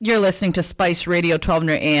You're listening to Spice Radio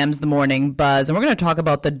 1200 AM's The Morning Buzz, and we're going to talk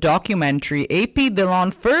about the documentary AP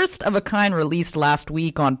Dhillon First of a Kind, released last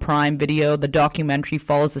week on Prime Video. The documentary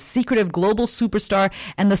follows the secretive global superstar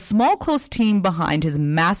and the small, close team behind his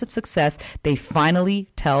massive success. They finally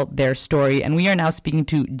tell their story, and we are now speaking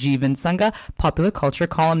to Jeevan Sangha, popular culture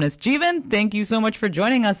columnist. Jeevan, thank you so much for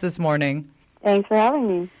joining us this morning. Thanks for having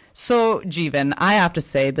me. So, Jeevan, I have to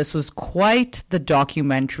say this was quite the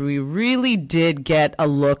documentary. We really did get a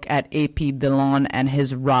look at AP Dhillon and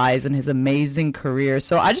his rise and his amazing career.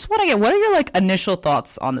 So I just want to get, what are your initial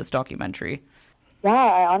thoughts on this documentary? Yeah,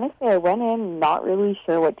 I went in not really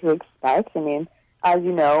sure what to expect. I mean, as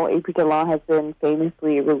you know, AP Dhillon has been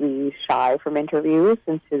famously really shy from interviews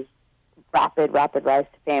since his rapid rise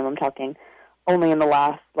to fame. I'm talking only in the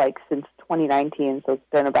last, since 2019, so it's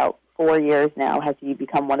been about 4 years now has he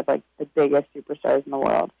become one of the biggest superstars in the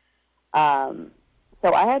world.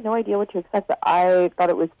 So I had no idea what to expect, but I thought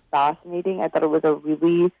it was fascinating. I thought it was a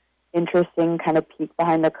really interesting kind of peek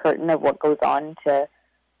behind the curtain of what goes on to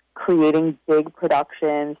creating big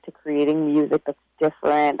productions, to creating music that's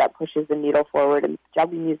different, that pushes the needle forward in the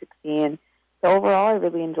Punjabi music scene. So overall, I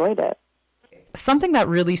really enjoyed it. Something that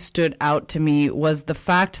really stood out to me was the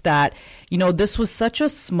fact that, this was such a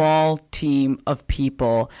small team of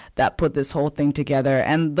people that put this whole thing together.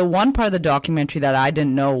 And the one part of the documentary that I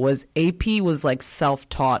didn't know was AP was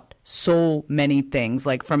self-taught so many things,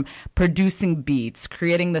 from producing beats,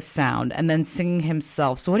 creating the sound, and then singing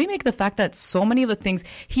himself. So what do you make of the fact that so many of the things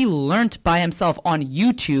he learned by himself on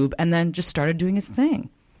YouTube and then just started doing his thing?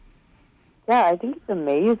 Yeah, I think it's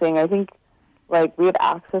amazing. I think we have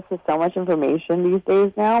access to so much information these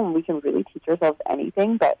days now, and we can really teach ourselves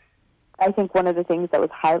anything. But I think one of the things that was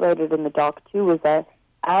highlighted in the doc, too, was that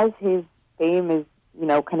as his fame is,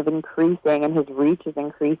 kind of increasing and his reach is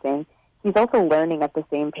increasing, he's also learning at the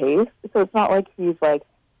same pace. So it's not like he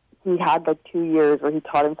had 2 years where he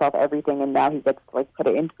taught himself everything and now he gets to put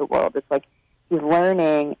it into the world. It's he's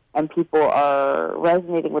learning and people are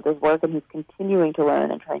resonating with his work and he's continuing to learn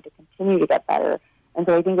and trying to continue to get better. And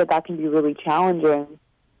so I think that can be really challenging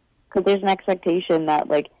because there's an expectation that,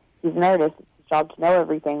 he's an artist, it's his job to know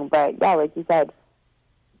everything. But, yeah, like you said,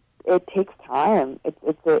 it takes time.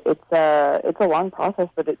 It's a long process,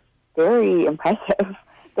 but it's very impressive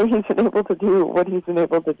that he's been able to do what he's been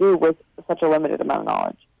able to do with such a limited amount of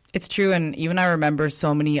knowledge. It's true, and even I remember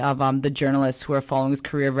so many of the journalists who are following his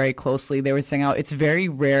career very closely, they were saying how it's very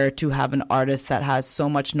rare to have an artist that has so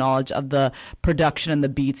much knowledge of the production and the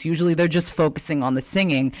beats. Usually they're just focusing on the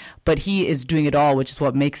singing, but he is doing it all, which is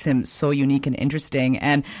what makes him so unique and interesting.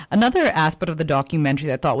 And another aspect of the documentary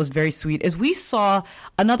that I thought was very sweet is we saw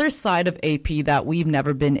another side of AP that we've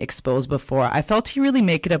never been exposed before. I felt he really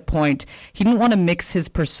made it a point. He didn't want to mix his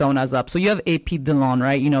personas up. So you have AP Dhillon,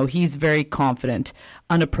 right? He's very confident,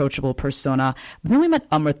 unapproachable persona. Then we met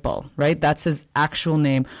Amritpal, right? That's his actual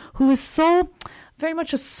name, who is so very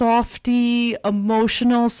much a softy,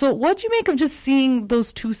 emotional. So what do you make of just seeing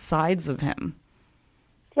those two sides of him?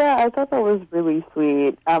 Yeah, I thought that was really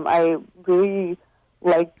sweet. I really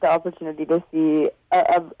liked the opportunity to see,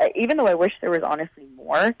 even though I wish there was honestly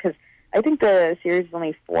more, because I think the series is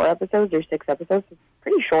only 4 episodes or 6 episodes. It's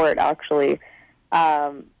pretty short, actually.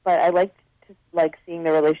 But I liked seeing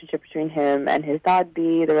the relationship between him and his dad,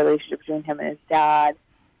 the relationship between him and his dad,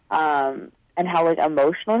 and how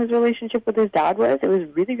emotional his relationship with his dad was. It was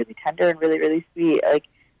really, really tender and really, really sweet.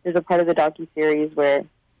 There's a part of the docuseries where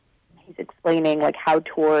he's explaining how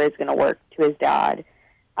tour is going to work to his dad,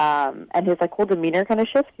 and his whole demeanor kind of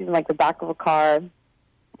shifts. He's in the back of a car,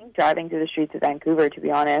 I think driving through the streets of Vancouver, to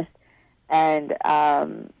be honest. And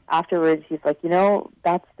afterwards, he's that's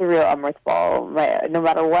the real Amritpal. No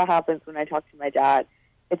matter what happens when I talk to my dad,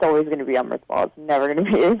 it's always going to be Amritpal. It's never going to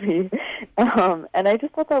be AP. And I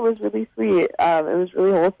just thought that was really sweet. It was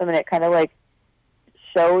really wholesome, and it kind of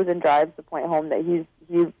shows and drives the point home that he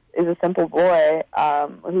is a simple boy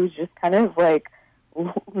who's just kind of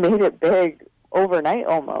made it big overnight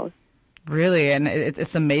almost. Really, and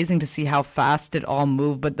it's amazing to see how fast it all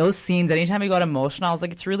moved. But those scenes, anytime he got emotional, I was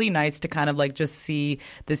it's really nice to kind of just see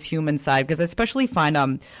this human side. Because I especially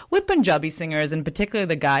find with Punjabi singers, and particularly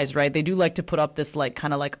the guys, right, they do like to put up this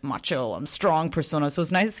kind of macho, strong persona. So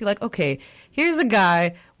it's nice to see okay, here's a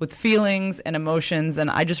guy with feelings and emotions,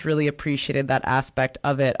 and I just really appreciated that aspect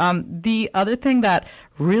of it. The other thing that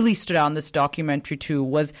really stood out in this documentary too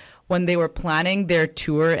was when they were planning their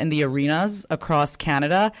tour in the arenas across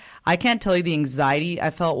Canada. I can't tell you the anxiety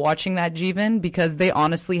I felt watching that, Jeevan, because they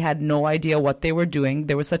honestly had no idea what they were doing.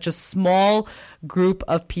 There was such a small group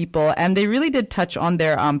of people, and they really did touch on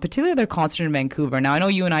their, particularly their concert in Vancouver. Now, I know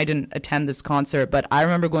you and I didn't attend this concert, but I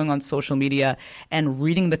remember going on social media and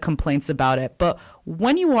reading the complaints about it. But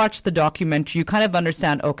when you watch the documentary, you kind of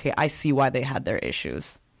understand, okay, I see why they had their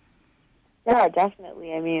issues. Yeah,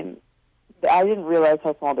 definitely. I mean, I didn't realize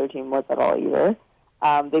how small their team was at all either.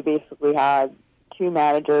 They basically had 2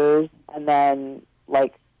 managers and then,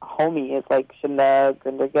 like, homies, like Shinda,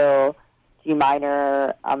 Grindergill, G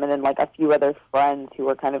Minor, and then, like, a few other friends who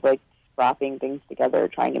were kind of, like, scrapping things together,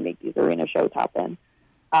 trying to make these arena shows happen.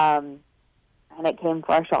 And it came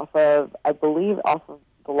fresh off of, I believe, off of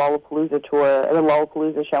the Lollapalooza tour, or the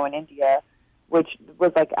Lollapalooza show in India, which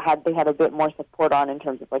was like they had a bit more support on in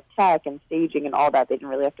terms of like tech and staging and all that. They didn't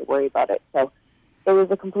really have to worry about it. So it was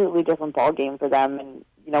a completely different ball game for them. And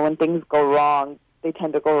you know, when things go wrong, they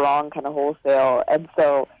tend to go wrong kind of wholesale. And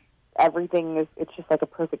so it's just like a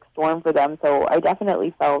perfect storm for them. So I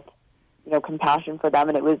definitely felt, you know, compassion for them,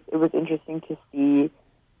 and it was interesting to see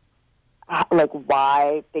like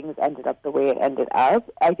why things ended up the way it ended up.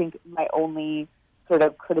 I think my only sort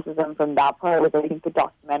of criticism from that part was I think the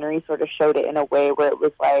documentary sort of showed it in a way where it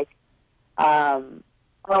was like,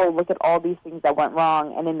 oh, look at all these things that went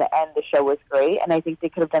wrong, and in the end the show was great. And I think they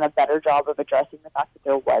could have done a better job of addressing the fact that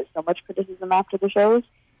there was so much criticism after the shows,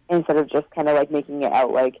 instead of just kind of like making it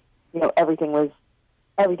out like, you know, everything was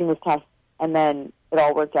tough and then it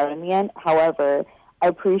all worked out in the end. However, I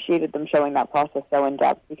appreciated them showing that process so in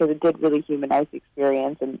depth, because it did really humanize the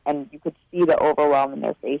experience, and you could see the overwhelm in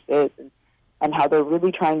their faces, and how they're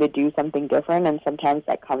really trying to do something different, and sometimes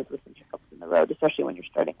that comes with some hiccups in the road, especially when you're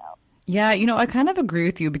starting out. Yeah, you know, I kind of agree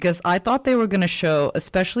with you, because I thought they were going to show,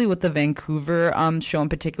 especially with the Vancouver show in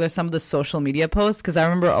particular, some of the social media posts, because I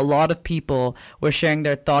remember a lot of people were sharing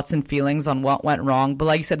their thoughts and feelings on what went wrong. But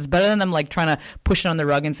like you said, it's better than them like trying to push it on the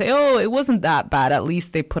rug and say, oh, it wasn't that bad. At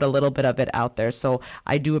least they put a little bit of it out there. So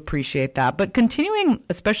I do appreciate that. But continuing,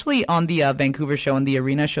 especially on the Vancouver show and the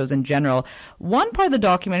arena shows in general, one part of the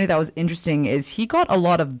documentary that was interesting is he got a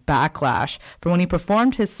lot of backlash for when he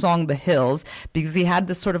performed his song The Hills, because he had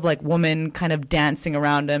this sort of like woman kind of dancing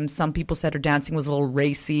around him. Some people said her dancing was a little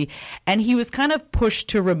racy, and he was kind of pushed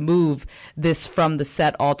to remove this from the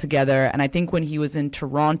set altogether. And I think when he was in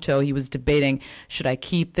Toronto, he was debating, should I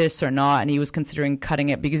keep this or not? And he was considering cutting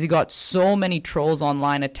it, because he got so many trolls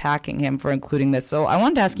online attacking him for including this. So I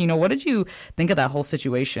wanted to ask, you know, what did you think of that whole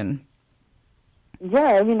situation?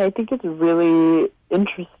 Yeah, I mean, I think it's really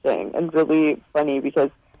interesting and really funny,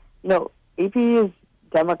 because, you know, AP's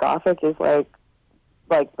demographic is like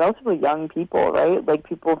relatively young people, right? Like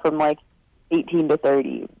people from like 18 to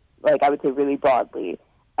 30, like I would say really broadly.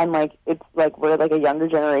 And like it's like we're like a younger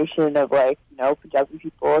generation of like, you know, Punjabi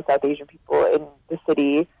people, South Asian people in the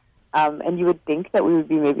city. And you would think that we would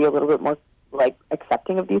be maybe a little bit more like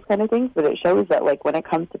accepting of these kind of things, but it shows that like when it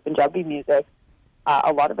comes to Punjabi music,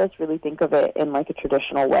 a lot of us really think of it in like a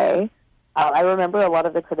traditional way. I remember a lot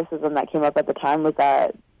of the criticism that came up at the time was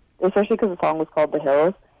that, especially because the song was called The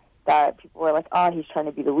Hills, that people were like, oh, he's trying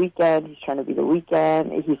to be The Weeknd,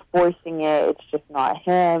 he's forcing it, it's just not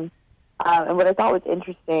him. And what I thought was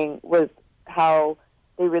interesting was how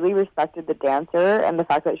they really respected the dancer and the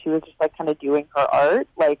fact that she was just like kind of doing her art.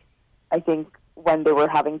 Like, I think when they were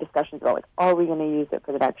having discussions about like, are we going to use it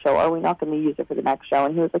for the next show? Are we not going to use it for the next show?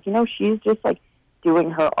 And he was like, you know, she's just like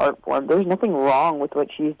doing her art form. There's nothing wrong with what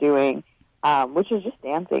she's doing, which is just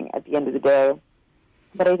dancing at the end of the day.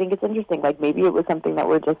 But I think it's interesting, like maybe it was something that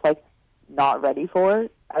we're just like not ready for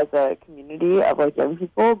as a community of like young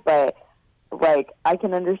people. But like I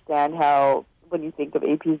can understand how when you think of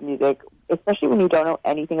AP's music, especially when you don't know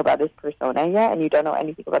anything about his persona yet and you don't know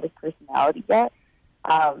anything about his personality yet,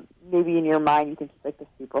 maybe in your mind you think he's like this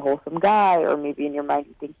super wholesome guy, or maybe in your mind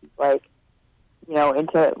you think he's like, you know,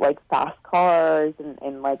 into like fast cars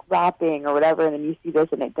and like rapping or whatever, and then you see this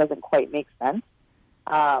and it doesn't quite make sense.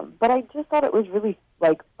 But I just thought it was really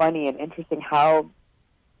like funny and interesting how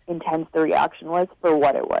intense the reaction was for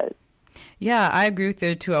what it was. Yeah, I agree with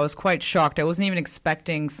you too. I was quite shocked. I wasn't even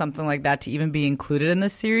expecting something like that to even be included in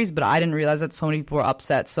this series, but I didn't realize that so many people were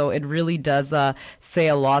upset. So it really does say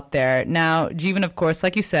a lot there. Now, Jeevan, of course,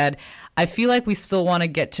 like you said, I feel like we still want to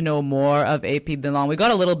get to know more of AP Dhillon. We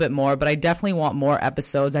got a little bit more, but I definitely want more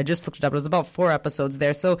episodes. I just looked it up. It was about 4 episodes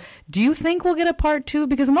there. So do you think we'll get a part 2?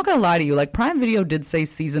 Because I'm not going to lie to you. Like Prime Video did say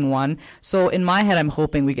season 1. So in my head, I'm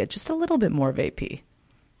hoping we get just a little bit more of AP.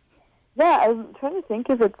 Yeah, I'm trying to think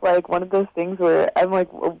if it's like one of those things where I'm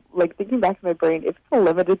like thinking back to my brain. If it's a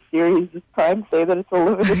limited series, just try and say that it's a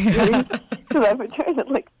limited series because I've been trying to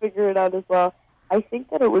like figure it out as well. I think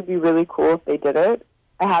that it would be really cool if they did it.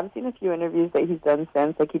 I have seen a few interviews that he's done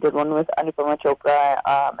since. Like he did one with Anupama Chopra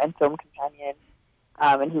and Film Companion,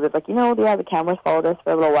 and he was like, yeah, the cameras followed us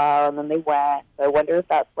for a little while and then they went. So I wonder if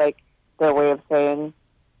that's like their way of saying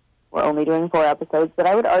we're only doing 4 episodes. But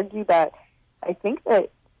I would argue that I think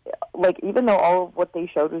that, like, even though all of what they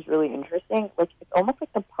showed was really interesting, like, it's almost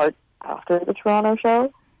like the part after the Toronto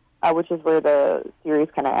show, which is where the series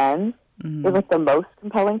kind of ends, is, like, the most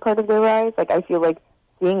compelling part of their rise. Like, I feel like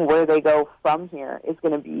seeing where they go from here is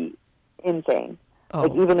going to be insane. Oh.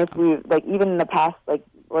 Like, even if we, like, even in the past, like,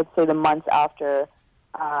 let's say the months after,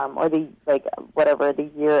 or the, like, whatever, the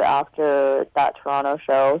year after that Toronto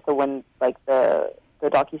show, so when, like, the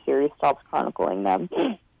docuseries stops chronicling them,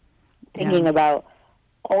 thinking about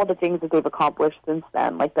all the things that they've accomplished since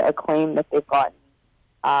then, like the acclaim that they've gotten,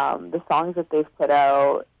 the songs that they've put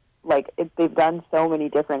out, like they've done so many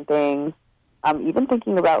different things. Even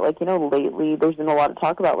thinking about, like, lately there's been a lot of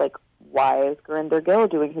talk about, like, why is Gurinder Gill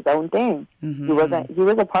doing his own thing? Mm-hmm. He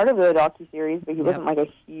was a part of the docuseries, but he wasn't like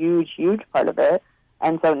a huge part of it.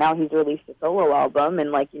 And so now he's released a solo album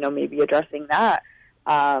and, like, maybe addressing that.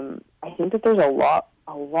 I think that there's a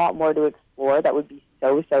lot more to explore that would be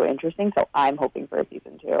so interesting. So I'm hoping for a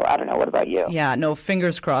season 2. I don't know. What about you? Yeah, no,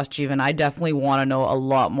 fingers crossed, Jeevan. I definitely want to know a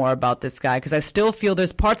lot more about this guy because I still feel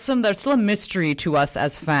there's parts of him that are still a mystery to us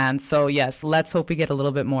as fans. So yes, let's hope we get a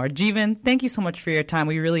little bit more. Jeevan, thank you so much for your time.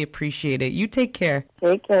 We really appreciate it. You take care.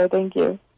 Take care. Thank you.